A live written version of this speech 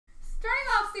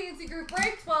CNC group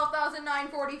break,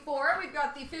 12,944. We've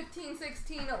got the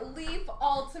 15-16 Leaf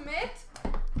Ultimate.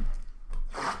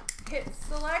 Hit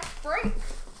select break.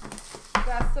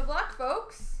 Best of luck,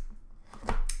 folks.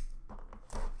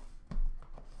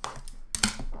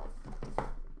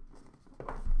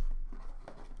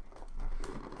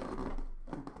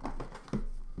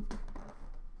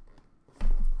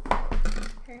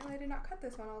 Apparently I did not cut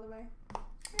this one all the way.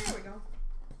 There we go.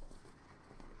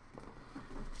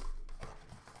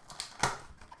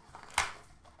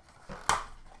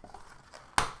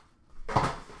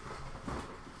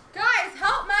 Guys,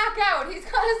 help Mac out. He's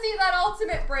got to see that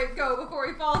ultimate break go before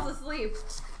he falls asleep.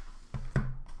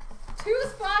 2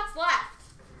 spots left.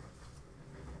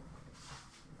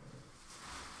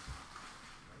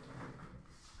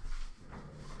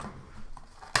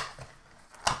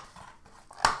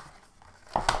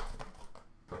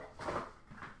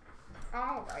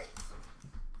 All right.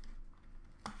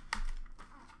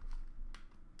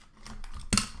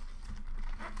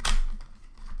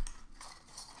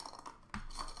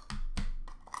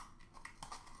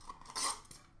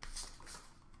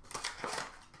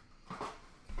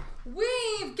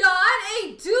 We've got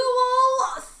a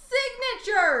dual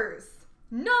signatures.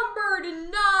 Numbered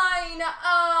 9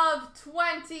 of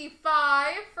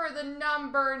 25 for the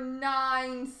number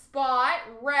 9 spot.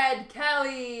 Red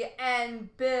Kelly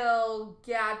and Bill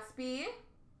Gadsby.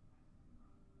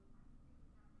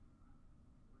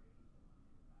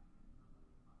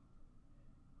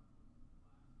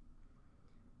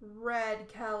 Red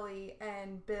Kelly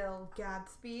and Bill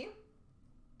Gadsby.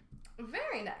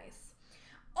 Very nice.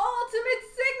 Ultimate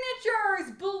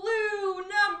Signatures, blue,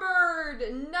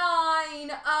 numbered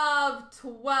 9 of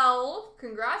 12.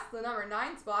 Congrats to the number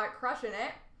 9 spot, crushing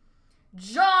it.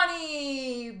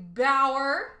 Johnny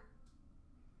Bauer.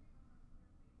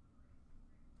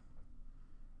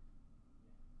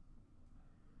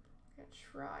 I'm gonna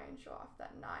try and show off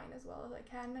that 9 as well as I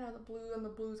can. I know the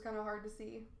blue's kind of hard to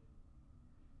see.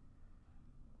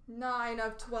 9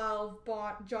 of 12,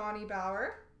 bought Johnny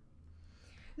Bauer.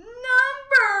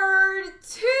 Numbered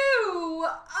 2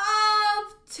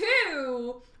 of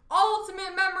 2,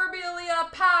 Ultimate Memorabilia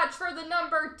patch for the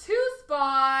number 2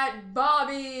 spot,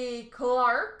 Bobby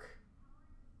Clark.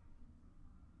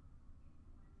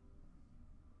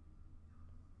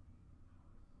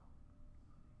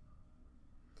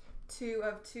 Two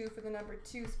of 2 for the number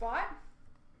 2 spot.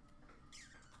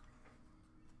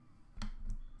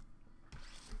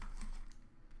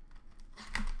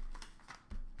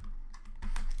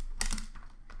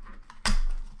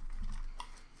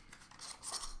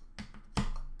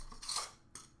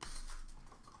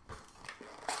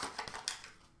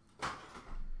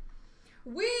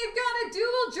 We've got a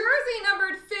dual jersey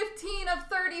numbered 15 of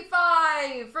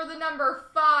 35 for the number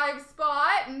 5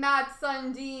 spot, Matt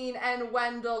Sundin and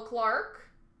Wendell Clark.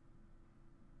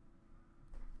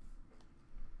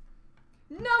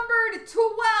 Numbered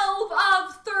 12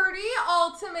 of 30,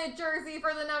 ultimate jersey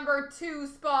for the number 2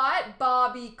 spot,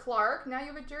 Bobby Clark. Now you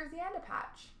have a jersey and a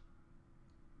patch.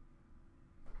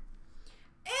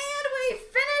 And we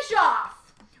finish off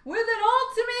with an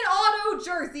ultimate auto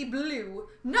jersey blue,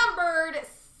 numbered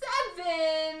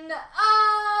 7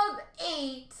 of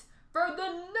 8 for the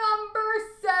number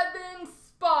 7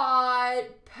 spot,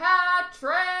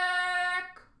 Patrick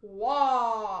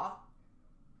Waugh.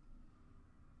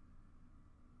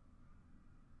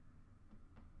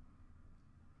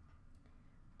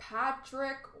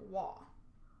 Patrick Waugh.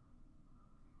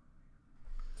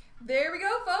 There we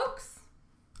go, folks.